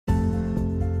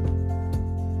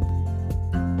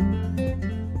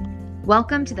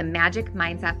Welcome to the Magic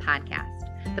Mindset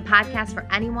Podcast, the podcast for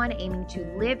anyone aiming to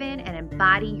live in and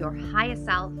embody your highest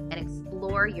self and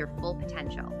explore your full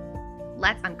potential.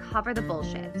 Let's uncover the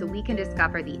bullshit so we can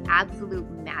discover the absolute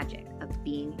magic of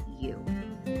being you.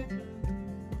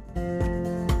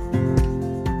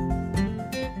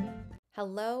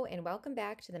 Hello, and welcome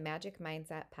back to the Magic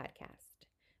Mindset Podcast.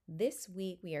 This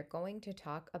week, we are going to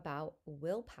talk about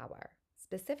willpower.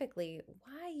 Specifically,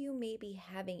 why you may be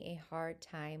having a hard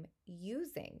time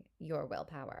using your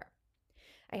willpower.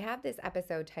 I have this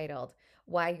episode titled,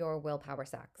 Why Your Willpower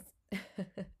Sucks.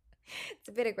 It's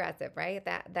a bit aggressive, right?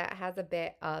 That has a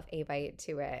bit of a bite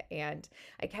to it. And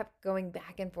I kept going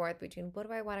back and forth between what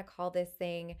do I want to call this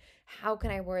thing? How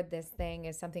can I word this thing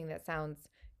as something that sounds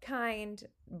kind,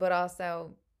 but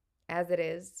also as it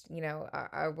is,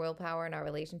 our willpower and our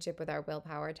relationship with our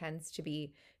willpower tends to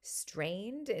be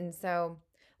strained. And so,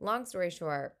 long story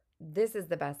short, this is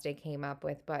the best I came up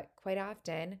with, but quite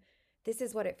often, this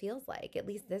is what it feels like. At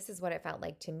least this is what it felt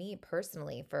like to me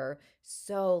personally for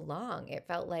so long. It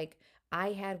felt like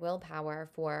I had willpower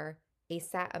for a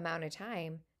set amount of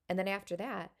time. And then after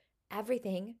that,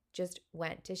 everything just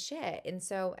went to shit. And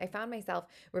so I found myself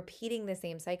repeating the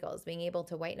same cycles, being able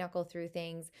to white knuckle through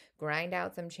things, grind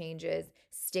out some changes,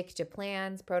 stick to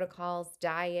plans, protocols,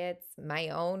 diets, my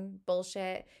own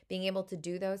bullshit, being able to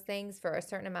do those things for a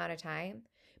certain amount of time.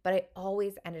 But I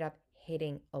always ended up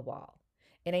hitting a wall.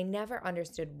 And I never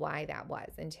understood why that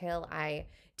was until I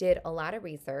did a lot of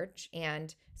research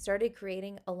and started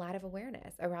creating a lot of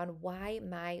awareness around why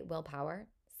my willpower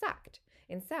sucked.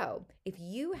 And so, if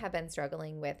you have been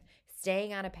struggling with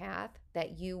staying on a path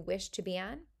that you wish to be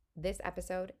on, this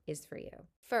episode is for you.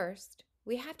 First,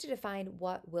 we have to define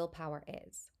what willpower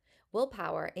is.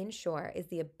 Willpower, in short, is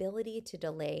the ability to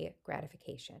delay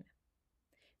gratification,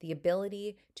 the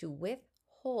ability to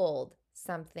withhold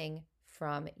something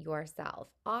from yourself,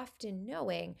 often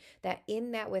knowing that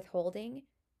in that withholding,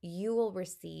 you will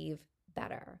receive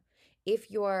better.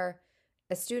 If you're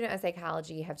a student of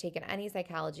psychology, have taken any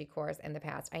psychology course in the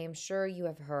past, I am sure you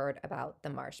have heard about the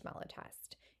marshmallow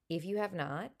test. If you have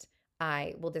not,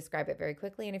 I will describe it very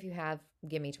quickly. And if you have,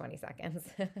 give me 20 seconds.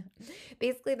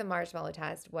 Basically, the marshmallow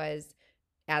test was,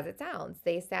 as it sounds,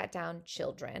 they sat down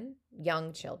children,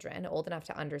 young children, old enough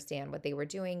to understand what they were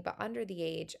doing, but under the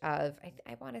age of,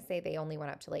 I want to say they only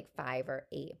went up to like 5 or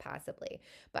 8 possibly.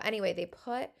 But anyway, they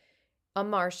put a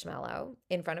marshmallow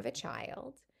in front of a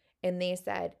child and they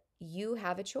said, you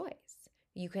have a choice.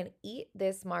 You can eat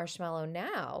this marshmallow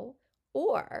now,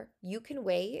 or you can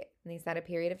wait, and they set a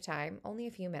period of time, only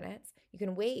a few minutes. You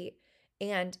can wait,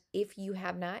 and if you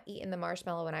have not eaten the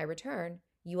marshmallow when I return,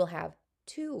 you will have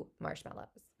 2 marshmallows,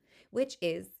 which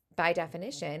is, by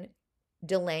definition,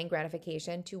 delaying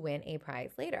gratification to win a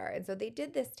prize later. And so they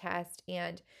did this test,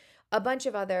 and a bunch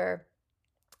of other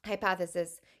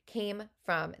hypothesis came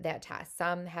from that test.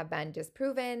 Some have been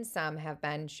disproven, some have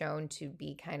been shown to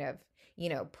be kind of,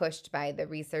 pushed by the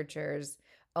researchers'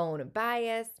 own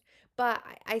bias. But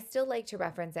I still like to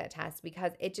reference that test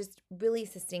because it just really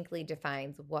succinctly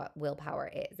defines what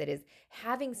willpower is. It is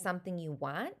having something you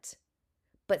want,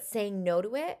 but saying no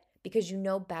to it because you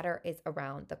know better is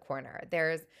around the corner.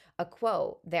 There's a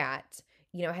quote that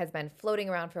has been floating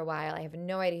around for a while. I have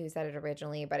no idea who said it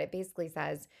originally, but it basically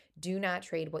says, do not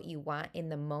trade what you want in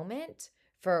the moment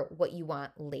for what you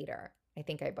want later. I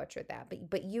think I butchered that,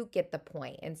 but you get the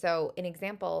point. And so an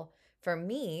example for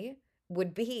me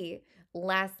would be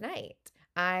last night.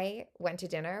 I went to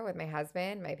dinner with my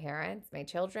husband, my parents, my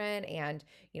children, and,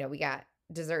 we got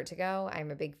dessert to go.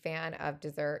 I'm a big fan of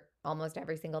dessert almost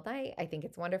every single night. I think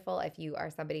it's wonderful. If you are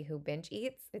somebody who binge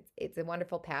eats, it's a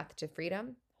wonderful path to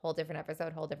freedom. Whole different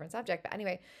episode, whole different subject. But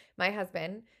anyway, my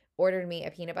husband ordered me a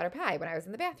peanut butter pie when I was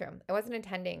in the bathroom. I wasn't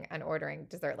intending on ordering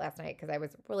dessert last night because I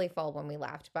was really full when we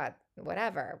left, but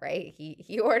whatever, right?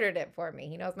 He ordered it for me.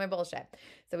 He knows my bullshit.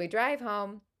 So we drive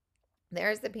home.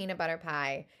 There's the peanut butter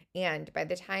pie. And by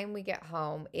the time we get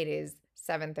home, it is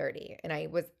 7:30 and I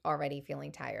was already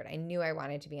feeling tired. I knew I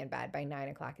wanted to be in bed by 9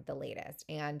 o'clock at the latest.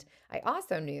 And I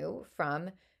also knew from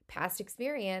past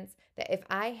experience that if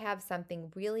I have something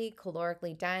really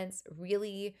calorically dense,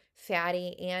 really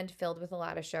fatty, and filled with a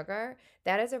lot of sugar,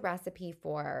 that is a recipe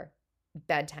for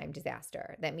bedtime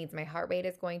disaster. That means my heart rate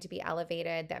is going to be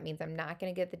elevated. That means I'm not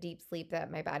going to get the deep sleep that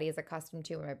my body is accustomed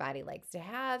to and my body likes to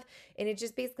have. And it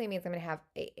just basically means I'm going to have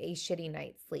a shitty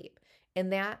night's sleep.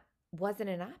 And that wasn't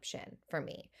an option for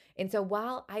me. And so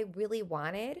while I really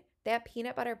wanted that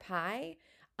peanut butter pie,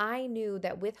 I knew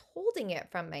that withholding it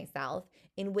from myself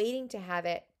and waiting to have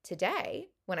it today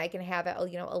when I can have it, a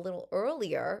little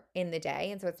earlier in the day,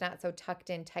 and so it's not so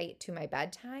tucked in tight to my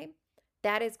bedtime,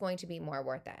 That is going to be more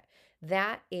worth it.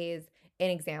 That is an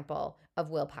example of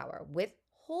willpower,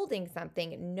 withholding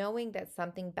something, knowing that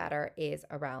something better is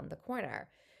around the corner.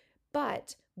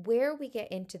 But where we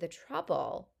get into the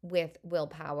trouble with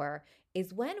willpower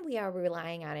is when we are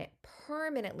relying on it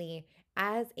permanently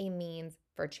as a means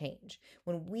for change.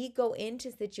 When we go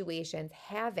into situations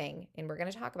having, and we're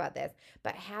going to talk about this,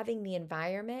 but having the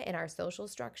environment and our social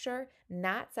structure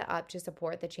not set up to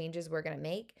support the changes we're going to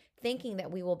make, thinking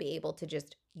that we will be able to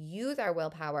just use our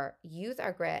willpower, use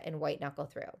our grit, and white knuckle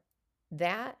through.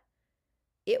 That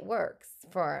it works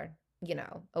for,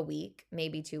 a week,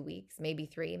 maybe 2 weeks, maybe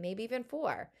 3, maybe even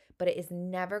 4, but it is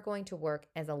never going to work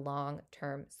as a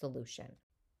long-term solution.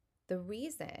 The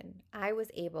reason I was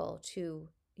able to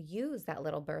use that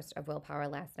little burst of willpower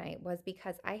last night was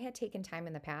because I had taken time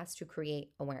in the past to create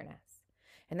awareness.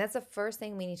 And that's the first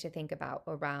thing we need to think about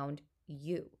around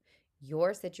you,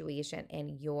 your situation, and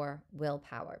your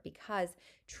willpower. Because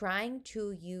trying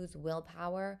to use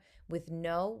willpower with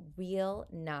no real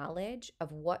knowledge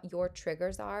of what your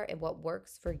triggers are and what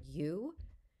works for you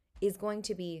is going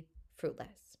to be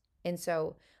fruitless. And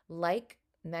so, like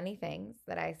many things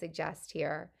that I suggest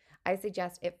here, I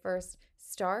suggest at first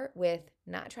start with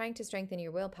not trying to strengthen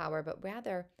your willpower, but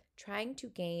rather trying to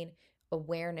gain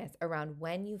awareness around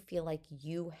when you feel like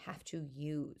you have to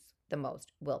use the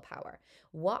most willpower.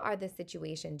 What are the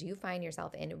situations do you find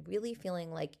yourself in really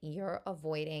feeling like you're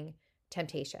avoiding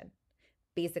temptation?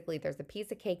 Basically, there's a piece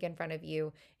of cake in front of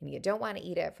you and you don't want to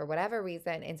eat it for whatever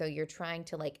reason. And so you're trying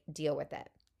to deal with it.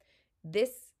 This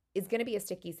is going to be a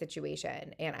sticky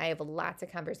situation. And I have lots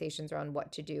of conversations around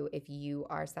what to do if you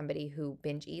are somebody who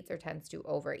binge eats or tends to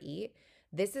overeat.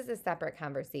 This is a separate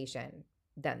conversation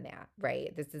than that,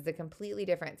 right? This is a completely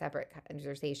different separate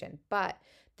conversation, but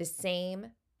the same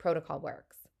protocol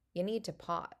works. You need to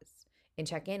pause and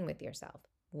check in with yourself.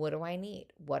 What do I need?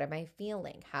 What am I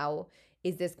feeling? How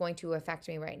is this going to affect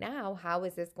me right now? How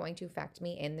is this going to affect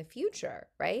me in the future,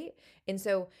 right? And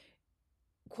so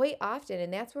quite often,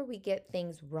 and that's where we get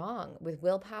things wrong with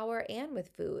willpower and with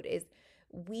food, is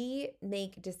we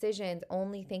make decisions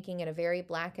only thinking in a very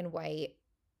black and white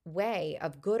way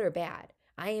of good or bad.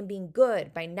 I am being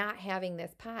good by not having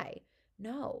this pie.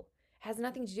 No, it has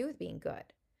nothing to do with being good.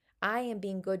 I am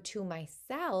being good to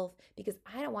myself because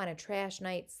I don't want a trash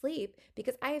night's sleep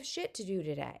because I have shit to do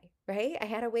today, right? I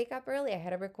had to wake up early. I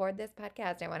had to record this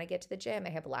podcast. I want to get to the gym.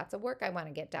 I have lots of work I want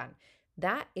to get done.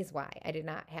 That is why I did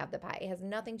not have the pie. It has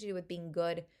nothing to do with being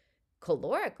good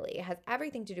calorically. It has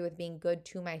everything to do with being good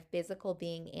to my physical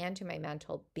being and to my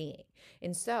mental being.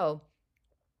 And so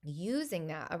using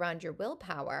that around your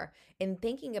willpower and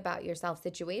thinking about yourself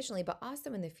situationally, but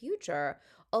also in the future,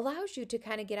 allows you to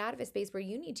kind of get out of a space where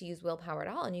you need to use willpower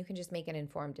at all and you can just make an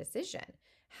informed decision.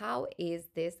 How is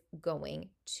this going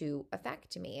to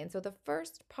affect me? And so the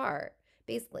first part,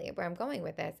 basically, where I'm going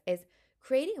with this is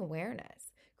creating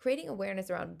awareness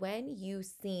around when you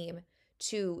seem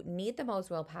to need the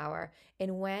most willpower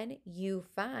and when you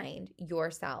find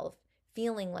yourself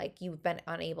feeling like you've been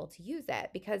unable to use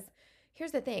it. Because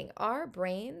here's the thing, our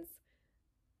brains,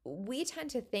 we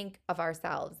tend to think of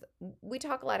ourselves. We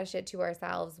talk a lot of shit to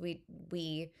ourselves. We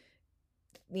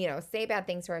say bad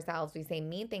things to ourselves. We say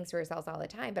mean things to ourselves all the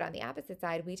time. But on the opposite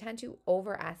side, we tend to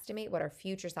overestimate what our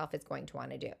future self is going to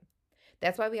want to do.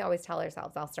 That's why we always tell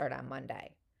ourselves, I'll start on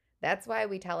Monday. That's why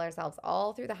we tell ourselves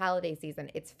all through the holiday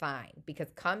season, it's fine, because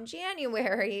come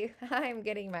January, I'm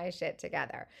getting my shit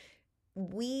together.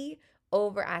 We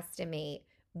overestimate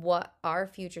what our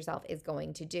future self is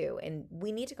going to do. And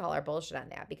we need to call our bullshit on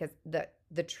that, because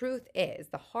the truth is,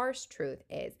 the harsh truth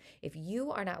is, if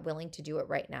you are not willing to do it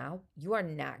right now, you are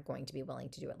not going to be willing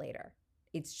to do it later.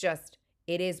 It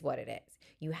is what it is.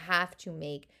 You have to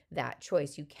make that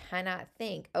choice. You cannot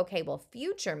think, okay, well,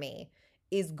 future me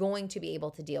is going to be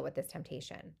able to deal with this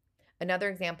temptation. Another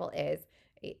example is,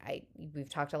 we've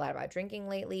talked a lot about drinking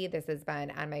lately. This has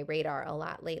been on my radar a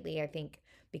lot lately, I think,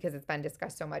 because it's been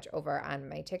discussed so much over on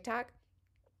my TikTok.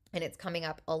 And it's coming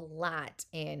up a lot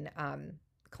in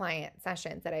client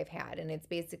sessions that I've had. And it's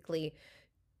basically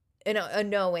a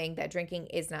knowing that drinking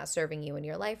is not serving you in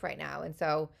your life right now. And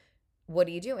so what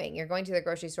are you doing? You're going to the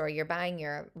grocery store, you're buying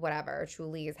your whatever,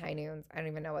 Truly's, High Noons, I don't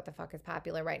even know what the fuck is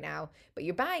popular right now, but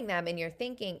you're buying them and you're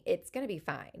thinking it's going to be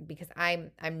fine because I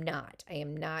am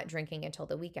not drinking until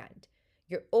the weekend.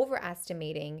 You're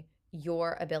overestimating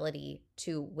your ability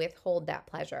to withhold that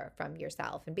pleasure from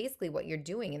yourself. And basically what you're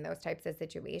doing in those types of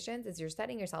situations is you're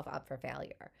setting yourself up for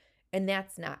failure. And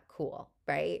that's not cool,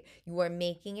 right? You are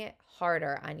making it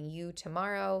harder on you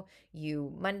tomorrow,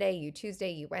 you Monday, you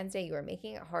Tuesday, you Wednesday. You are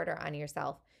making it harder on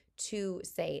yourself to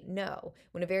say no.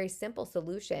 When a very simple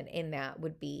solution in that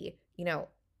would be,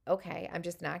 okay, I'm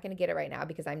just not going to get it right now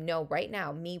because I know right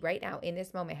now, me right now in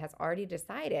this moment has already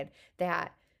decided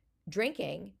that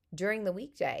drinking during the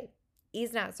weekday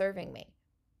is not serving me.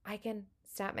 I can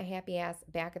stop my happy ass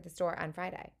back at the store on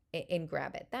Friday and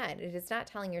grab it then. It is not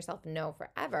telling yourself no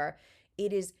forever.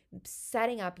 It is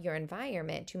setting up your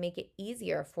environment to make it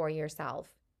easier for yourself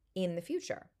in the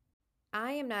future.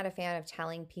 I am not a fan of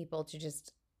telling people to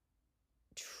just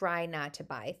try not to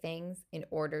buy things in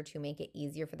order to make it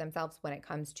easier for themselves when it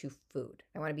comes to food.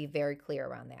 I want to be very clear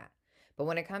around that. But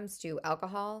when it comes to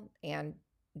alcohol and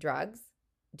drugs,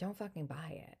 don't fucking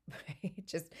buy it. Right?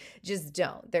 Just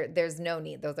don't. There's no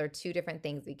need. Those are two different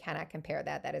things. We cannot compare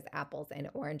that. That is apples and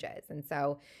oranges. And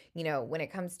so, when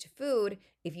it comes to food,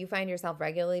 if you find yourself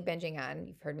regularly binging on,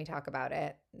 you've heard me talk about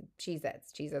it,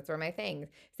 Cheez-Its. Cheez-Its were my thing.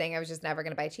 Saying I was just never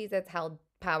going to buy Cheez-Its held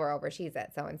power over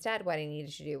Cheez-Its. So instead, what I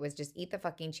needed to do was just eat the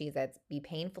fucking Cheez-Its, be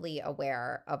painfully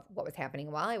aware of what was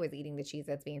happening while I was eating the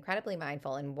Cheez-Its, be incredibly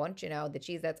mindful, and once you know, the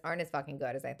Cheez-Its aren't as fucking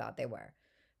good as I thought they were.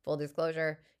 Full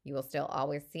disclosure, you will still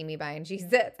always see me buying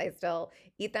Cheez-Its. I still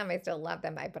eat them. I still love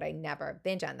them, but I never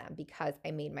binge on them because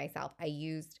I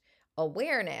used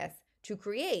awareness to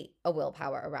create a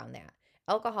willpower around that.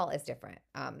 Alcohol is different.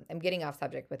 I'm getting off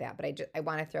subject with that, but I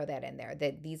want to throw that in there,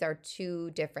 that these are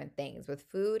two different things. With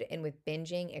food and with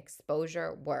binging,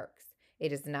 exposure works.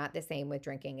 It is not the same with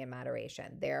drinking in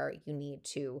moderation. There, you need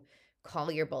to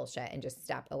call your bullshit and just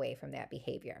step away from that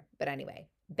behavior. But anyway,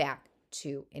 back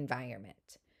to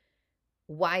environment.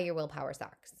 Why your willpower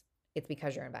sucks. It's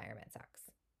because your environment sucks.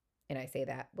 And I say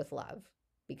that with love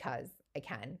because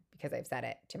I've said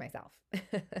it to myself.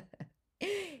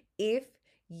 If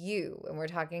you, and we're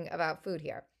talking about food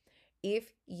here,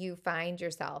 if you find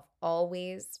yourself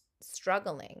always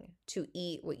struggling to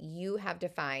eat what you have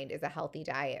defined as a healthy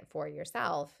diet for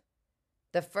yourself,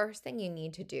 the first thing you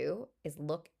need to do is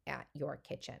look at your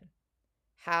kitchen.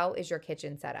 How is your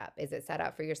kitchen set up? Is it set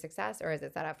up for your success or is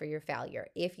it set up for your failure?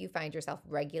 If you find yourself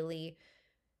regularly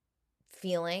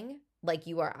feeling like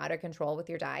you are out of control with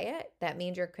your diet, that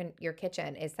means your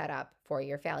kitchen is set up for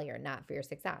your failure, not for your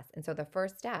success. And so the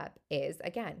first step is,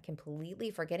 again,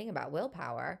 completely forgetting about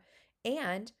willpower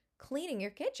and cleaning your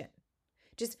kitchen.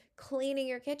 Just cleaning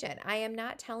your kitchen. I am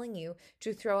not telling you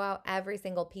to throw out every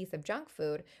single piece of junk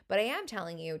food, but I am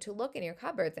telling you to look in your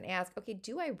cupboards and ask, okay,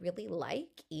 do I really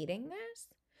like eating this?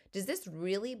 Does this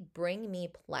really bring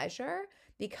me pleasure?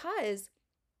 Because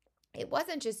it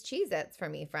wasn't just Cheez-Its for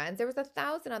me, friends. There was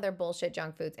 1,000 other bullshit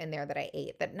junk foods in there that I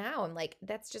ate that now I'm like,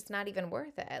 that's just not even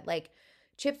worth it. Like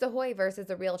Chips Ahoy versus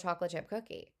a real chocolate chip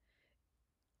cookie.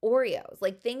 Oreos,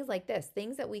 like things like this,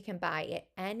 things that we can buy at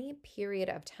any period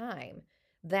of time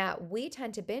that we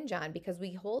tend to binge on because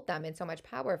we hold them in so much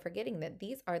power, forgetting that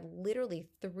these are literally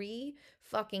 $3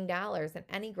 fucking dollars in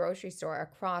any grocery store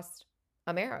across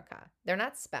America. They're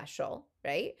not special,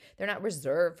 right? They're not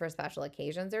reserved for special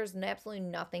occasions. There's absolutely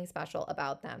nothing special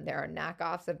about them. There are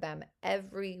knockoffs of them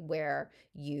everywhere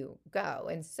you go.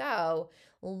 And so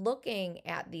looking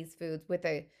at these foods with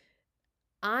a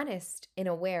honest and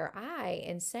aware eye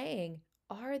and saying,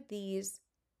 are these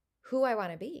who I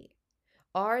want to be?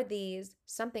 Are these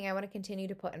something I want to continue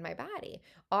to put in my body?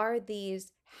 Are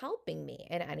these helping me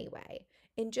in any way?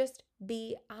 And just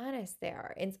be honest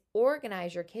there and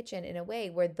organize your kitchen in a way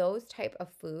where those type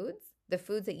of foods, the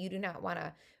foods that you do not want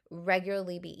to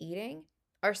regularly be eating,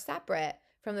 are separate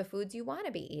from the foods you want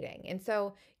to be eating. And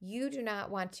so you do not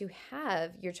want to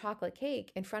have your chocolate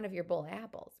cake in front of your bowl of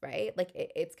apples, right? Like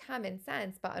it's common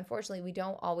sense, but unfortunately we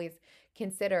don't always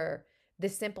consider the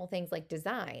simple things like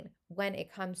design when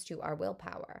it comes to our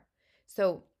willpower.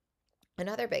 So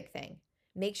another big thing,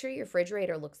 make sure your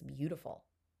refrigerator looks beautiful.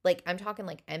 Like I'm talking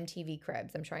like MTV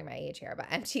Cribs. I'm showing my age here, but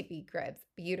MTV Cribs,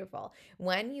 beautiful.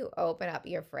 When you open up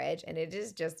your fridge and it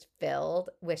is just filled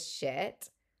with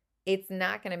shit, it's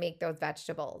not going to make those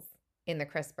vegetables in the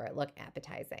crisper look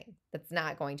appetizing. That's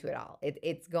not going to at all.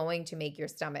 It's going to make your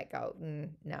stomach go,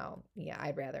 no, yeah,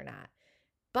 I'd rather not.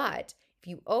 But if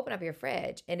you open up your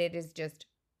fridge and it is just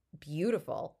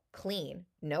beautiful, clean,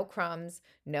 no crumbs,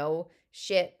 no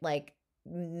shit like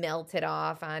melted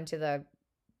off onto the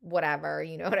whatever,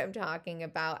 you know what I'm talking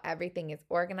about. Everything is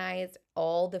organized.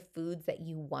 All the foods that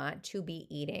you want to be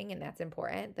eating, and that's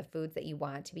important, the foods that you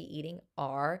want to be eating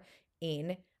are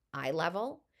in eye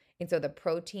level. And so the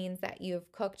proteins that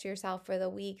you've cooked yourself for the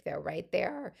week, they're right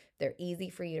there. They're easy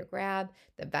for you to grab.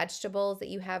 The vegetables that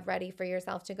you have ready for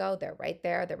yourself to go, they're right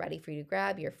there. They're ready for you to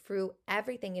grab. Your fruit,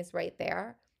 everything is right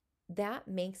there. That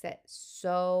makes it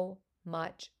so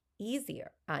much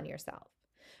easier on yourself.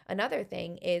 Another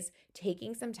thing is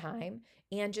taking some time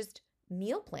and just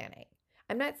meal planning.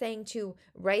 I'm not saying to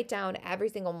write down every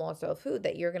single morsel of food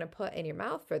that you're going to put in your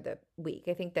mouth for the week.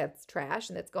 I think that's trash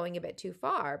and that's going a bit too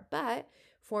far. But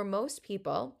for most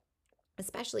people,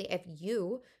 especially if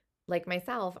you, like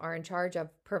myself, are in charge of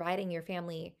providing your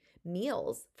family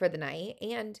meals for the night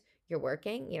and you're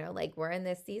working, like we're in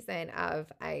this season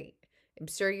of I'm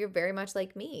sure you're very much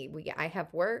like me. I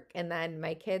have work and then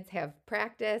my kids have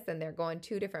practice and they're going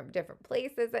to different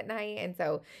places at night. And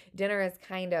so dinner is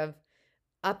kind of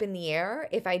up in the air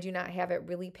if I do not have it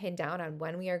really pinned down on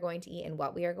when we are going to eat and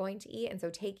what we are going to eat. And so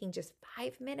taking just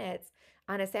 5 minutes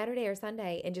on a Saturday or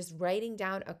Sunday and just writing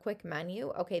down a quick menu.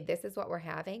 Okay, this is what we're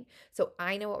having. So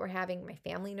I know what we're having. My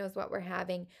family knows what we're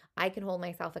having. I can hold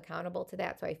myself accountable to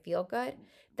that so I feel good.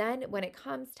 Then when it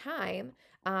comes time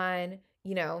on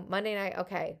Monday night,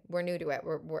 okay, we're new to it.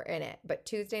 We're in it. But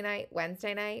Tuesday night,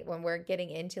 Wednesday night, when we're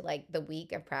getting into like the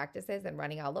week of practices and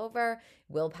running all over,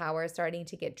 willpower is starting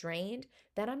to get drained,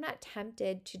 then I'm not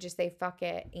tempted to just say fuck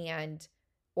it and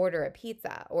order a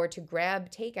pizza or to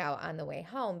grab takeout on the way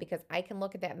home, because I can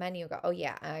look at that menu and go, oh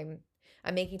yeah, I'm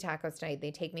making tacos tonight.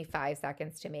 They take me 5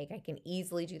 seconds to make. I can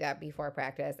easily do that before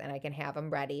practice and I can have them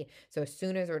ready. So as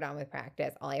soon as we're done with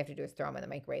practice, all I have to do is throw them in the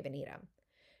microwave and eat them.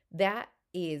 That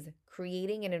is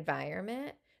creating an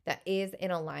environment that is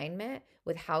in alignment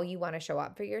with how you want to show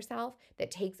up for yourself,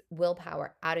 that takes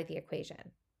willpower out of the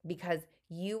equation, because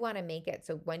you want to make it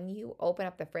so when you open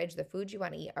up the fridge, the foods you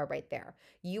want to eat are right there.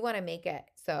 You want to make it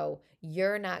so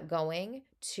you're not going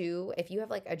to, if you have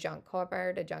like a junk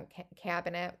cupboard, a junk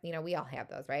cabinet, we all have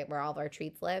those, right? Where all of our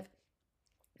treats live,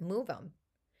 move them.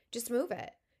 Just move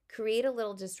it. Create a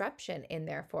little disruption in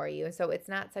there for you. So it's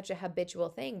not such a habitual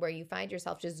thing where you find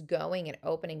yourself just going and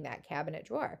opening that cabinet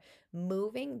drawer.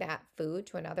 Moving that food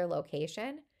to another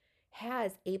location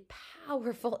has a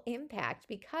powerful impact,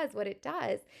 because what it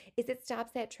does is it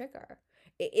stops that trigger.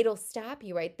 It'll stop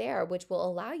you right there, which will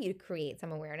allow you to create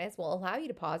some awareness, will allow you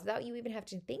to pause without you even have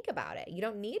to think about it. You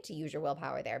don't need to use your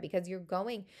willpower there because you're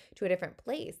going to a different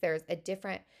place. There's a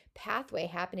different pathway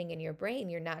happening in your brain.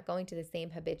 You're not going to the same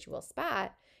habitual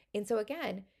spot. And so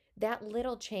again, that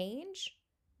little change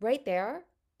right there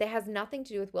that has nothing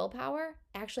to do with willpower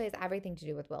actually has everything to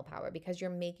do with willpower, because you're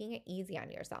making it easy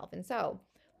on yourself. And so,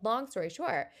 long story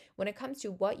short, when it comes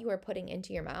to what you are putting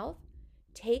into your mouth,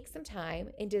 take some time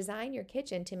and design your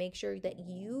kitchen to make sure that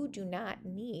you do not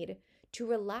need to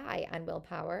rely on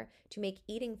willpower to make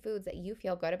eating foods that you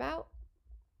feel good about.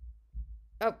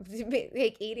 Oh,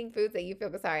 make eating foods that you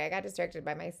feel, sorry, I got distracted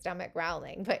by my stomach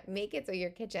growling, but make it so your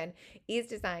kitchen is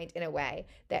designed in a way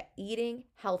that eating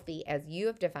healthy as you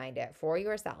have defined it for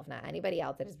yourself, not anybody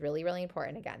else. It is really, really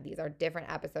important. Again, these are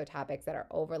different episode topics that are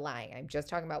overlying. I'm just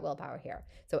talking about willpower here.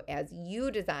 So as you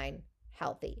design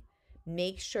healthy,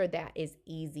 make sure that is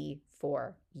easy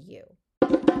for you.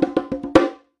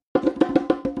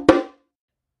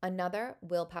 Another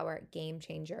willpower game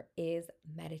changer is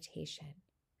meditation.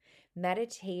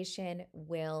 Meditation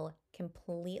will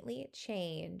completely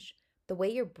change the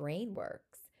way your brain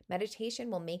works.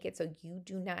 Meditation will make it so you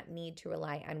do not need to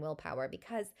rely on willpower,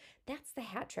 because that's the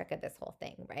hat trick of this whole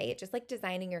thing, right? Just like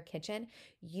designing your kitchen,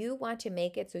 you want to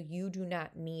make it so you do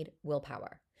not need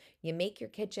willpower. You make your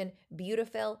kitchen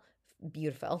beautiful,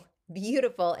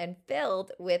 and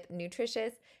filled with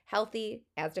nutritious, healthy,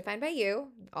 as defined by you,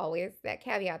 always that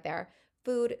caveat there,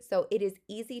 food, so it is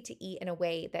easy to eat in a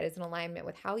way that is in alignment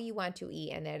with how you want to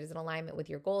eat and that is in alignment with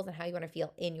your goals and how you want to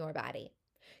feel in your body.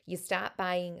 You stop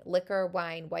buying liquor,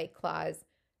 wine, White Claws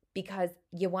because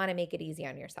you want to make it easy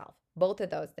on yourself. Both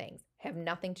of those things have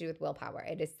nothing to do with willpower.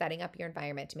 It is setting up your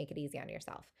environment to make it easy on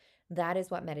yourself. That is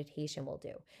what meditation will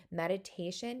do.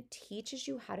 Meditation teaches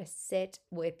you how to sit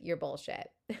with your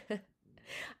bullshit.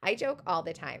 I joke all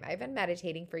the time. I've been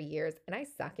meditating for years and I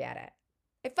suck at it.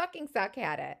 I fucking suck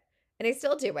at it. And I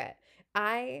still do it.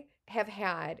 I have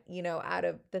had, out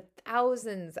of the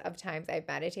thousands of times I've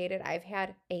meditated, I've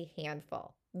had a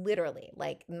handful, literally,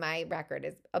 like my record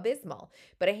is abysmal,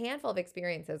 but a handful of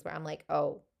experiences where I'm like,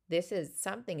 oh,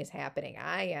 something is happening.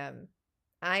 I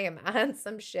am on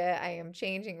some shit. I am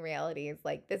changing realities.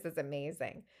 Like, this is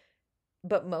amazing.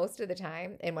 But most of the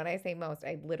time, and when I say most,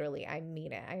 I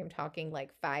mean it. I am talking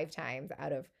like 5 times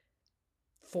out of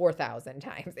 4,000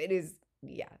 times. It is,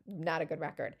 not a good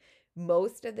record.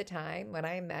 Most of the time when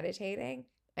I'm meditating,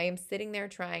 I am sitting there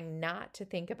trying not to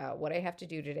think about what I have to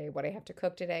do today, what I have to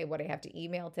cook today, what I have to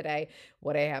email today,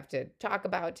 what I have to talk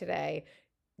about today,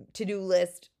 to-do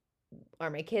list, are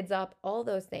my kids up, all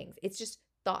those things. It's just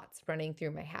thoughts running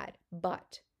through my head.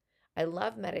 But I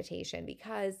love meditation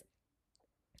because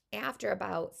after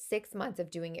about 6 months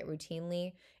of doing it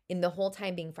routinely, in the whole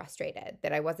time being frustrated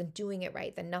that I wasn't doing it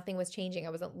right, that nothing was changing, I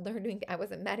wasn't learning, I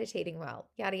wasn't meditating well,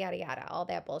 yada, yada, yada, all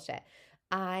that bullshit,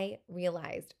 I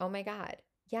realized, oh my God,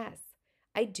 yes,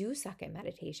 I do suck at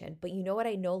meditation. But you know what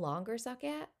I no longer suck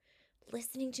at?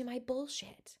 Listening to my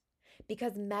bullshit.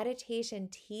 Because meditation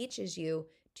teaches you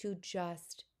to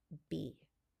just be,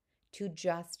 to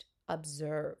just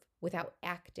observe without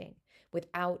acting,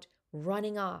 without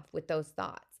running off with those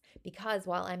thoughts. Because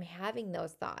while I'm having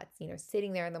those thoughts,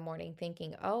 sitting there in the morning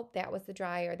thinking, oh, that was the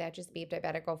dryer, that just beeped, I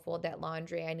better go fold that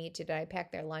laundry, did I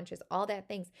pack their lunches, all that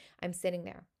things, I'm sitting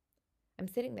there. I'm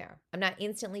sitting there. I'm not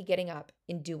instantly getting up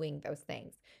and doing those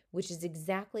things, which is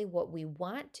exactly what we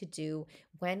want to do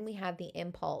when we have the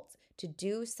impulse to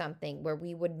do something where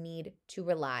we would need to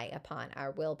rely upon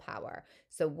our willpower.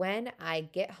 So when I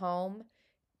get home,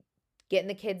 getting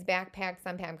the kids' backpacks,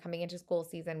 sometime coming into school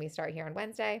season, we start here on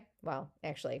Wednesday. Well,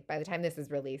 actually, by the time this is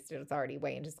released, it's already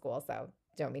way into school, so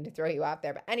don't mean to throw you off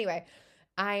there. But anyway,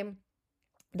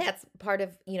 that's part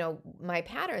of, my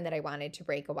pattern that I wanted to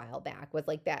break a while back, was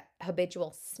like that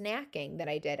habitual snacking that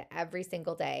I did every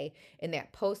single day in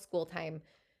that post-school time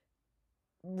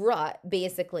rut,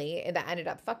 basically, that ended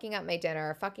up fucking up my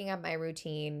dinner, fucking up my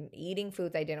routine, eating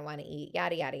foods I didn't want to eat,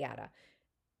 yada, yada, yada.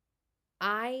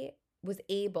 I was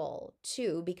able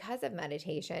to, because of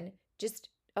meditation, just,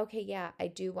 okay, yeah, I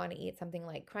do want to eat something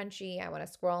like crunchy. I want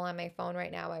to scroll on my phone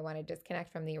right now. I want to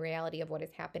disconnect from the reality of what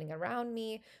is happening around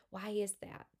me. Why is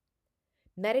that?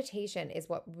 Meditation is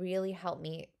what really helped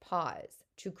me pause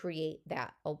to create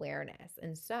that awareness.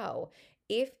 And so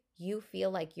if you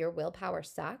feel like your willpower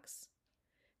sucks,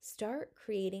 start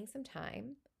creating some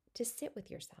time to sit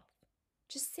with yourself.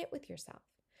 Just sit with yourself.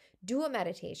 Do a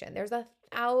meditation. There's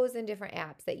 1,000 different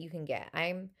apps that you can get.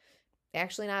 I'm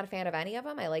actually not a fan of any of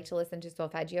them. I like to listen to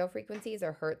solfeggio frequencies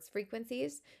or Hertz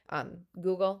frequencies.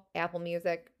 Google, Apple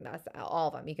Music, that's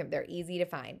all of them. They're easy to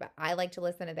find, but I like to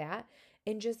listen to that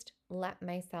and just let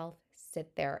myself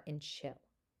sit there and chill.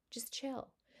 Just chill.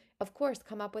 Of course,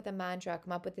 come up with a mantra,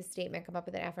 come up with a statement, come up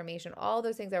with an affirmation. All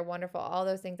those things are wonderful. All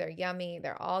those things are yummy.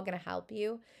 They're all going to help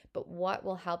you. But what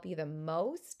will help you the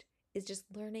most is just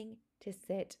learning to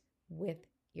sit with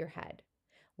your head.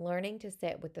 Learning to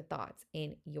sit with the thoughts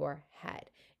in your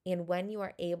head. And when you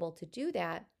are able to do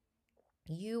that,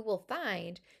 you will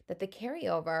find that the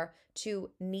carryover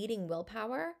to needing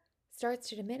willpower starts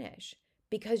to diminish,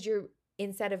 because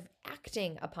instead of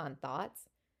acting upon thoughts,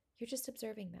 you're just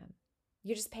observing them.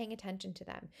 You're just paying attention to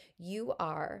them. You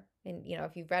are, and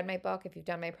if you've read my book, if you've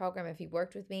done my program, if you've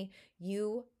worked with me,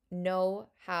 you know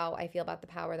how I feel about the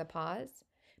power of the pause.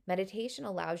 Meditation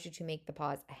allows you to make the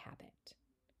pause a habit.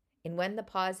 And when the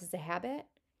pause is a habit,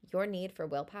 your need for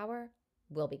willpower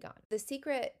will be gone. The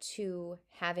secret to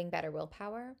having better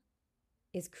willpower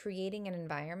is creating an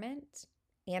environment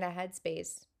and a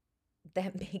headspace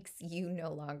that makes you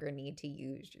no longer need to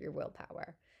use your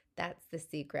willpower. That's the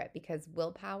secret, because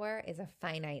willpower is a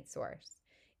finite source.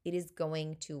 It is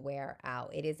going to wear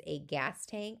out. It is a gas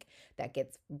tank that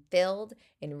gets filled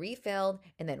and refilled,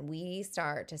 and then we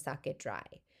start to suck it dry.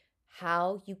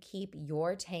 How you keep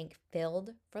your tank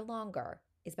filled for longer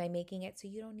is by making it so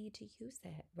you don't need to use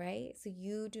it, right? So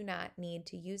you do not need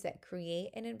to use it. Create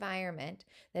an environment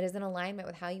that is in alignment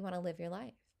with how you want to live your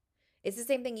life. It's the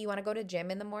same thing. You want to go to gym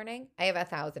in the morning? I have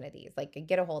 1,000 of these. Like,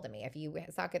 get a hold of me. If you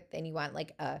suck it and you want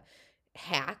like a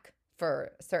hack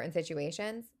for certain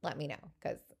situations, let me know,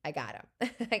 because I got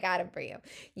them. I got them for you.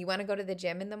 You want to go to the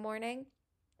gym in the morning?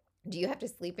 Do you have to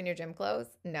sleep in your gym clothes?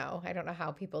 No, I don't know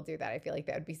how people do that. I feel like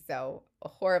that would be so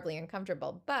horribly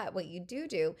uncomfortable. But what you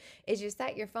do is you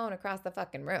set your phone across the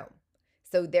fucking room.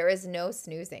 So there is no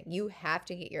snoozing. You have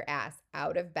to get your ass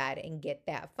out of bed and get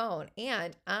that phone.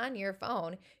 And on your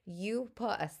phone, you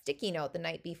put a sticky note the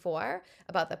night before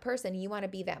about the person you want to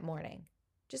be that morning.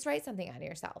 Just write something on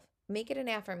yourself. Make it an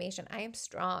affirmation. I am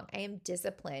strong. I am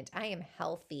disciplined. I am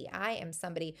healthy. I am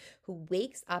somebody who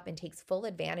wakes up and takes full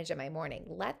advantage of my morning.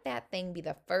 Let that thing be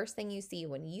the first thing you see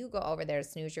when you go over there to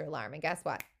snooze your alarm. And guess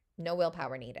what? No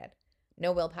willpower needed.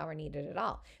 No willpower needed at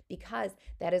all, because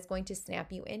that is going to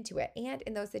snap you into it. And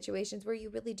in those situations where you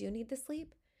really do need the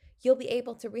sleep, you'll be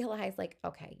able to realize like,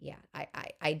 okay, yeah,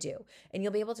 I do. And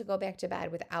you'll be able to go back to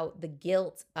bed without the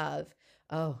guilt of,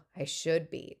 oh, I should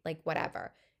be, like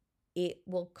whatever. It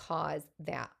will cause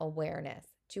that awareness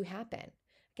to happen.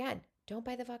 Again, don't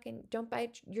buy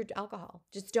your alcohol.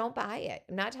 Just don't buy it.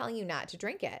 I'm not telling you not to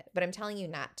drink it, but I'm telling you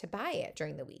not to buy it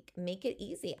during the week. Make it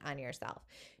easy on yourself.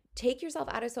 Take yourself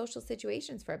out of social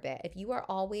situations for a bit. If you are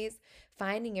always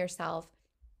finding yourself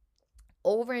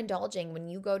overindulging when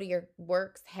you go to your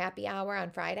work's happy hour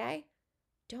on Friday,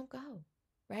 don't go,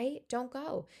 right? Don't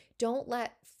go. Don't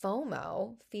let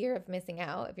FOMO, fear of missing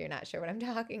out, if you're not sure what I'm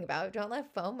talking about, don't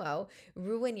let FOMO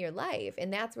ruin your life.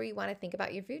 And that's where you want to think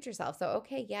about your future self. So,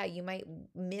 okay, yeah, you might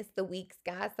miss the week's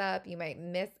gossip, you might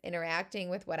miss interacting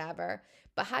with whatever,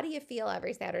 but how do you feel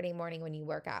every Saturday morning when you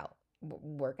wake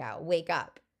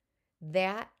up?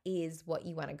 That is what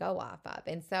you want to go off of.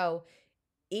 And so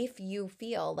if you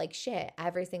feel like shit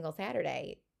every single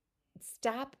Saturday,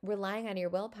 stop relying on your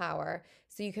willpower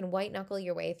so you can white knuckle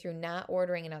your way through not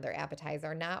ordering another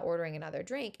appetizer, not ordering another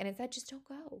drink, and instead just don't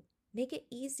go. Make it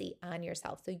easy on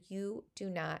yourself so you do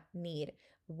not need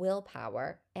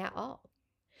willpower at all.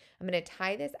 I'm going to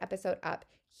tie this episode up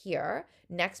here.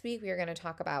 Next week, we are going to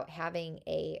talk about having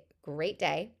a great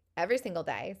day every single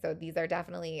day. So these are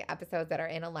definitely episodes that are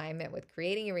in alignment with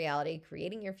creating your reality,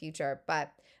 creating your future.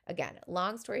 But again,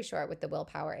 long story short with the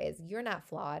willpower is you're not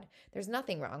flawed. There's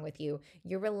nothing wrong with you.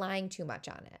 You're relying too much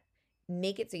on it.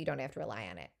 Make it so you don't have to rely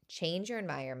on it. Change your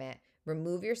environment.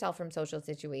 Remove yourself from social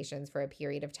situations for a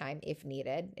period of time if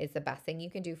needed. It's the best thing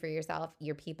you can do for yourself.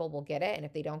 Your people will get it. And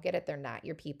if they don't get it, they're not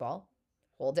your people.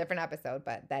 Whole different episode,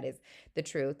 but that is the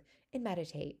truth. And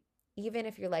meditate. Even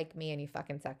if you're like me and you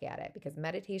fucking suck at it, because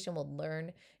meditation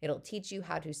it'll teach you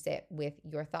how to sit with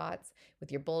your thoughts,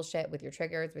 with your bullshit, with your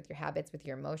triggers, with your habits, with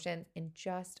your emotions, and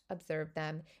just observe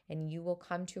them, and you will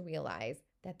come to realize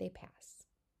that they pass.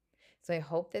 So I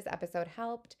hope this episode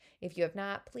helped. If you have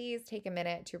not, please take a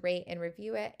minute to rate and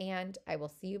review it, and I will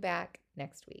see you back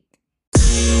next week.